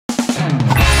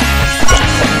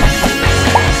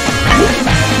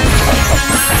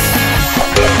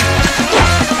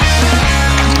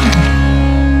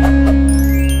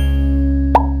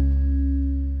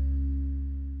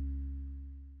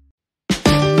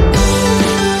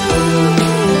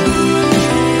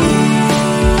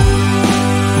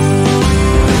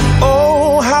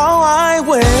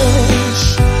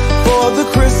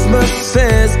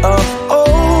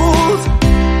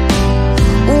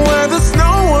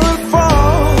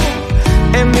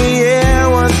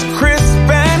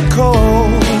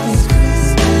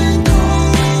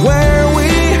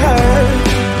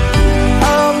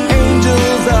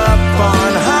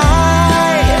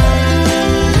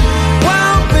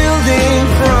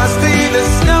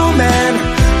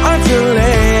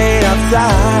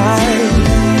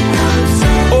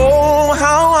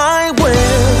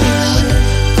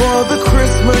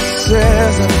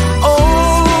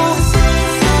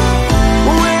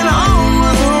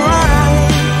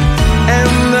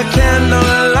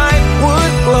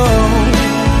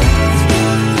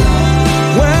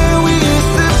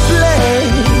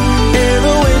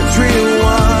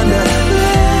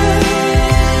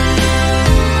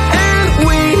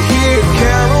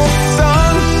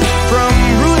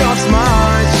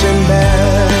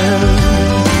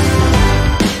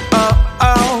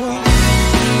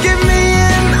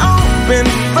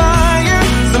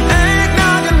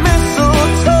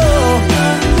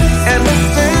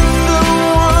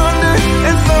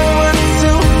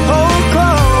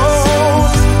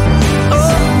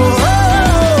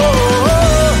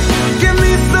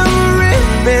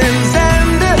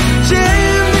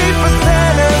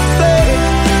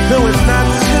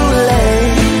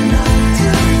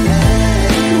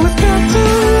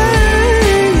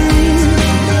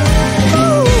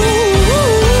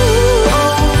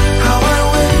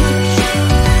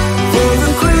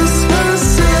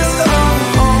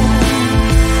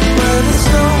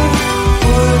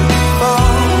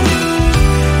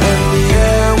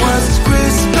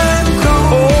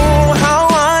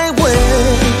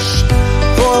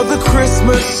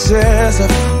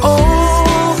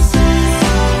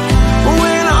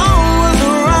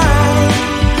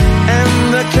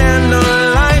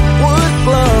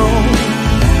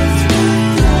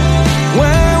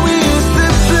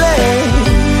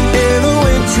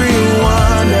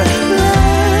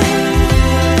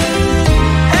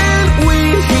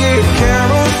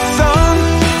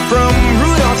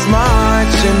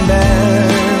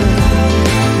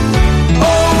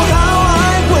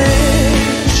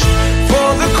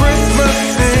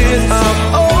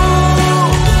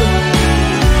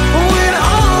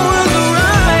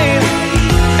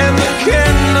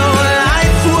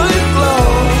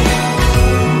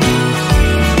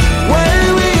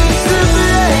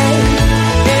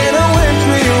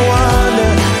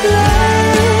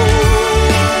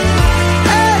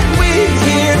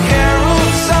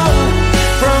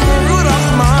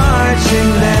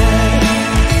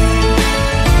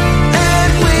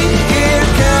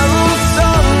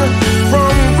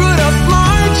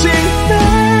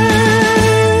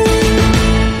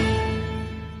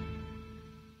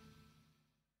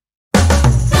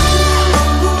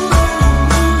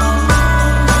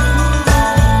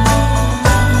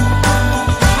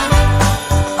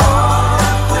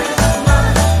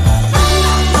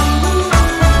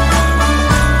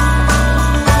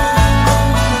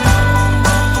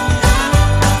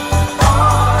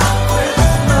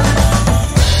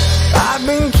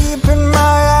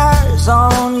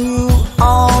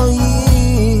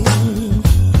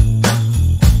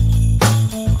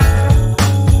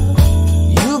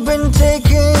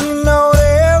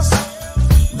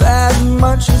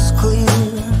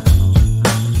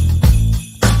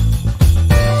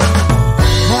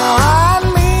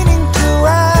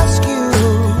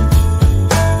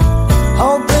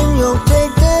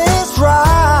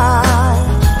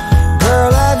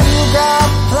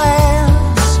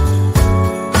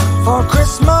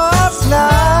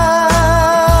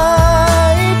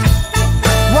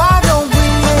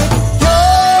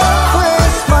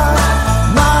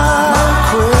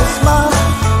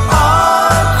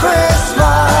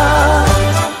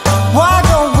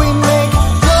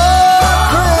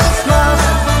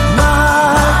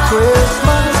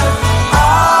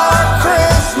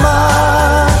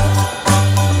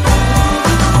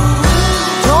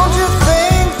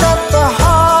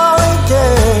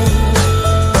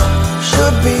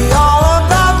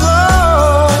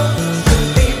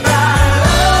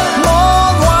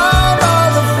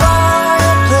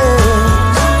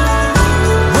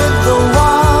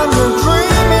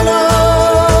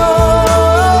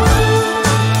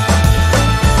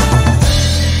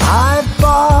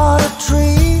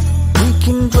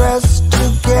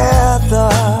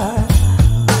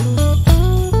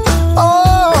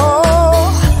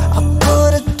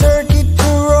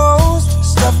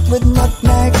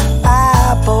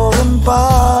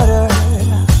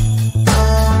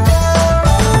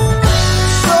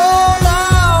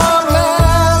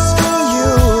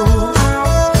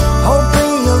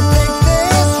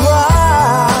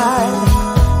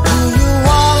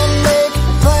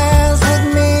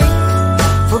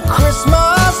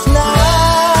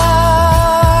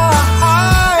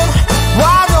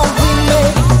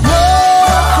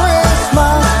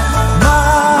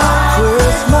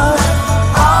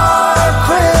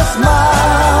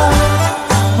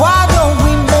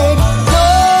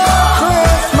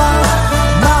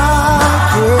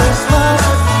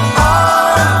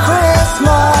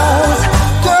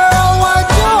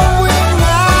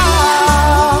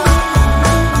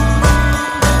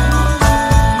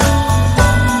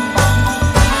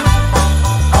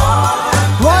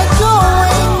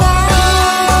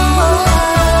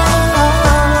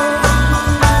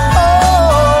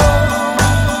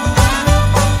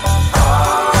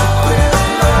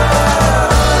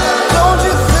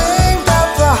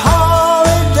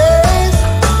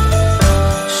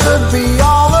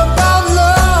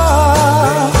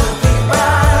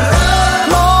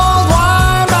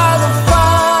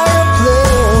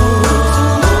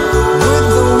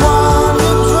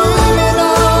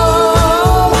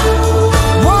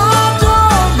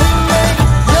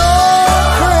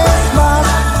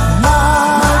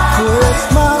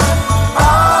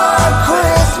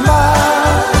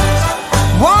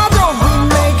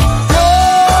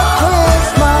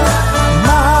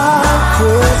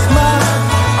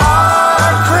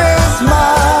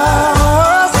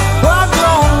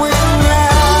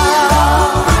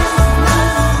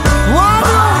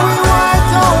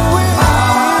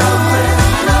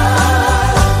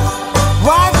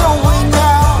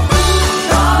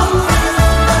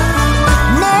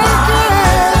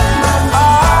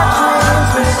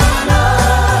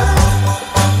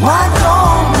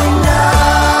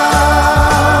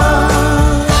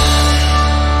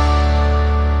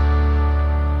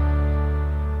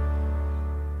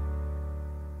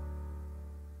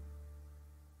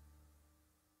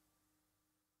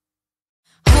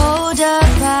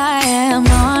up, I am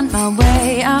on my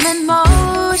way, I'm in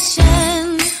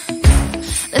motion.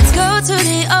 Let's go to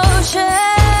the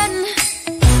ocean,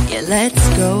 yeah, let's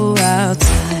go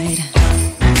outside.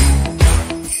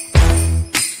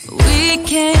 We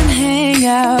can hang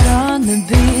out on the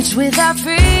beach without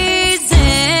freezing,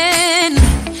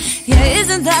 yeah,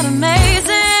 isn't that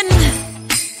amazing?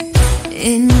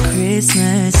 In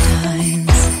Christmas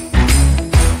times,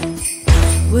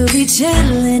 we'll be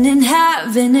chilling and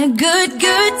having a good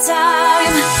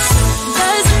time.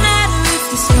 Doesn't matter if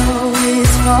the snow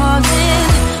is falling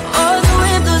or the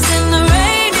wind blows and the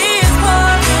rain is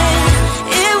pouring.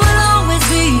 It will always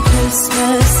be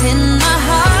Christmas in my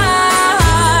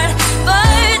heart.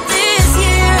 But this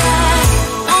year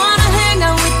I wanna hang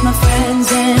out with my friends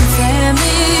and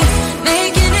family,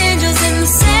 making angels in the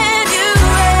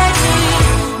sanctuary.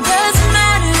 Doesn't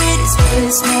matter, it is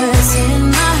Christmas in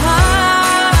my heart.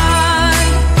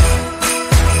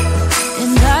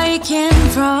 And I can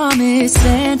promise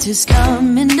Santa's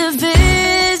coming to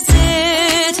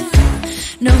visit.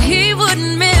 No, he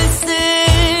wouldn't miss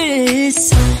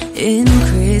this in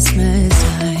Christmas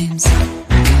times.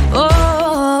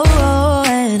 Oh,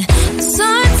 and the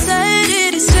sun said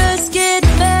it is just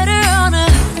getting better on a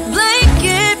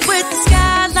blanket with the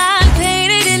skyline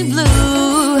painted in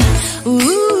blue.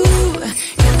 Ooh,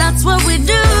 yeah, that's what we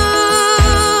do.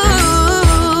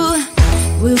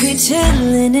 We'll be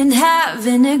chilling and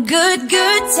having a good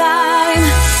time.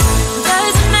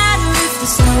 Doesn't matter if the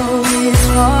snow is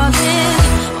falling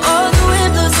or the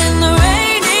wind blows and the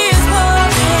rain is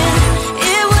pouring.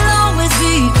 It will always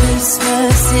be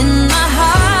Christmas in my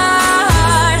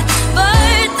heart.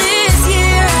 But this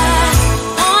year I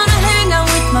wanna hang out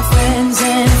with my friends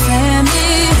and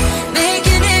family,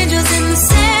 making angels in the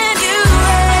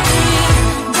sanctuary.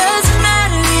 Doesn't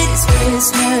matter, it is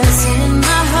Christmas in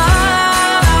my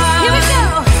heart. Here we go.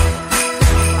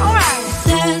 All right.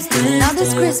 Dance, dance, now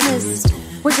this Christmas,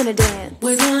 we're gonna dance.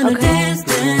 We're gonna dance,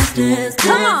 dance, dance,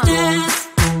 come on. Dance.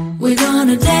 We're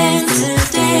gonna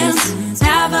dance, dance,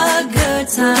 have a good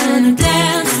time.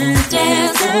 Dance,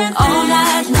 dance, all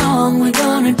night long. We're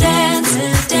gonna dance,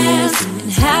 dance,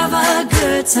 and have a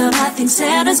good time. I think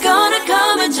Santa's gonna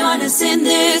come and join us in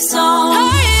this song.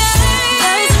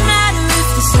 Doesn't matter if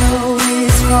the snow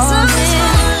is falling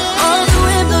or the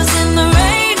wind blows and the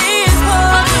rain is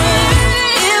pouring.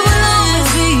 It will always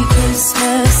be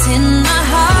Christmas in my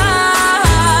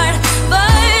heart.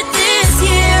 But this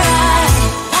year I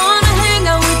wanna hang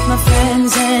out with my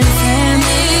friends and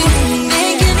family,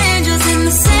 making angels in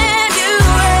the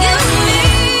sanctuary.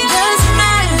 Doesn't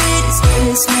matter, it is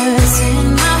Christmas in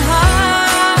my heart.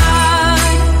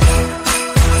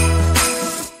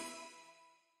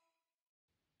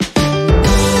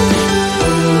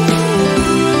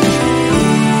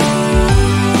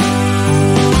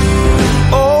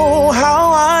 Oh, how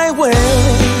I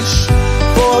wish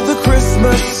for the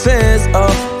Christmases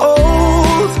of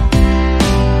old,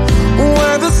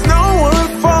 where the snow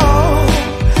would fall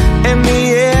and the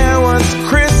air was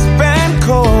crisp and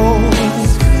cold,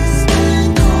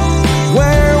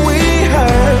 where we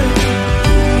heard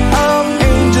of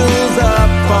angels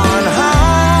up on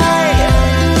high,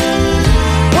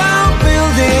 while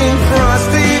building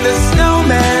Frosty the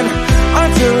Snowman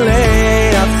until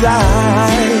late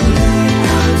outside.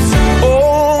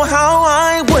 Oh, how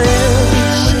I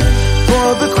wish for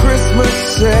the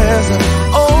Christmases of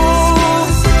old,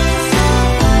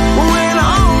 when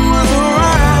all was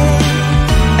right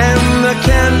and the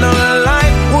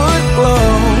candlelight would glow,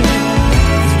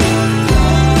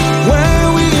 where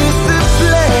we used to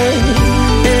play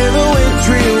in the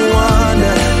wintry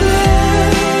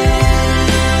wonderland,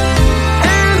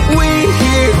 and we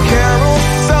hear carol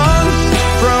songs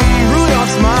from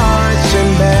Rudolph's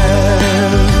marching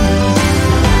band.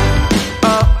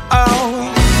 Oh, oh,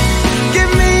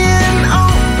 give me an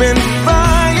open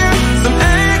fire, some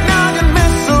eggnog and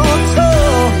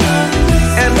mistletoe,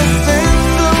 and a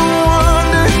sense of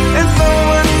wonder and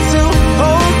someone to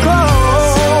hold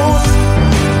close.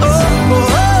 Oh,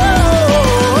 oh,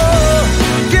 oh,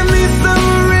 give me some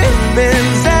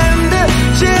ribbons and a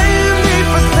chimney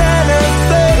for Santa's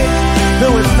sake. No,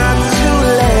 it's not too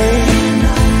late.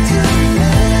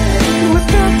 It's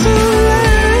not too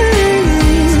late.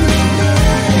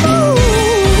 Ooh,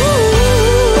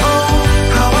 oh,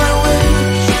 how I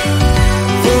wish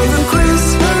for the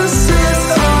Christmases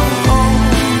of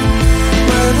old,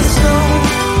 where the snow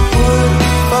would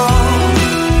fall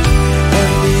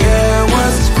and the air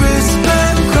was crisp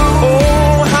and cold.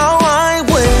 Oh, how I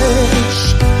wish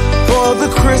for the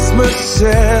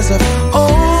Christmases of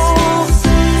old,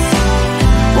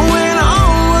 when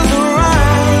all was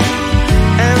right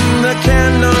and the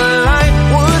candlelight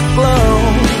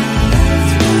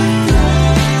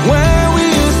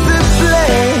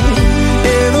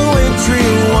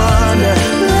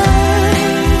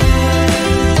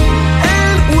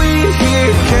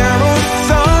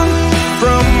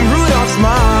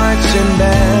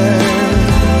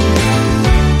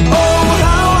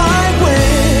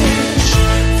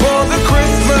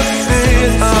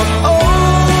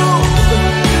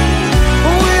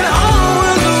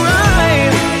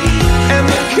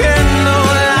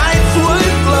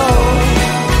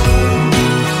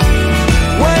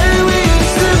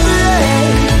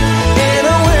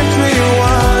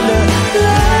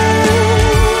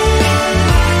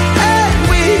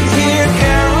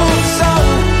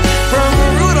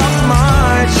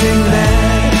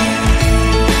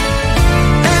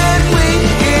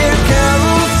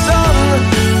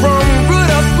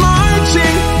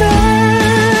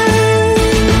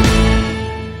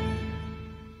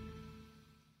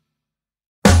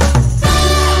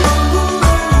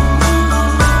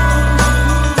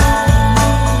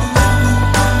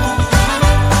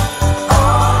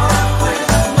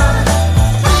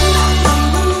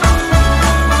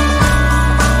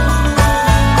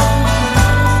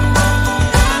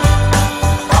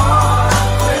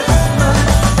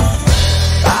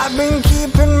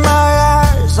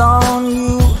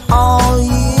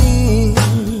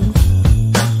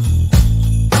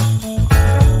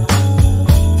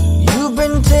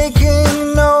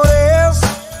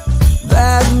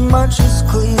much is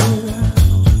clear.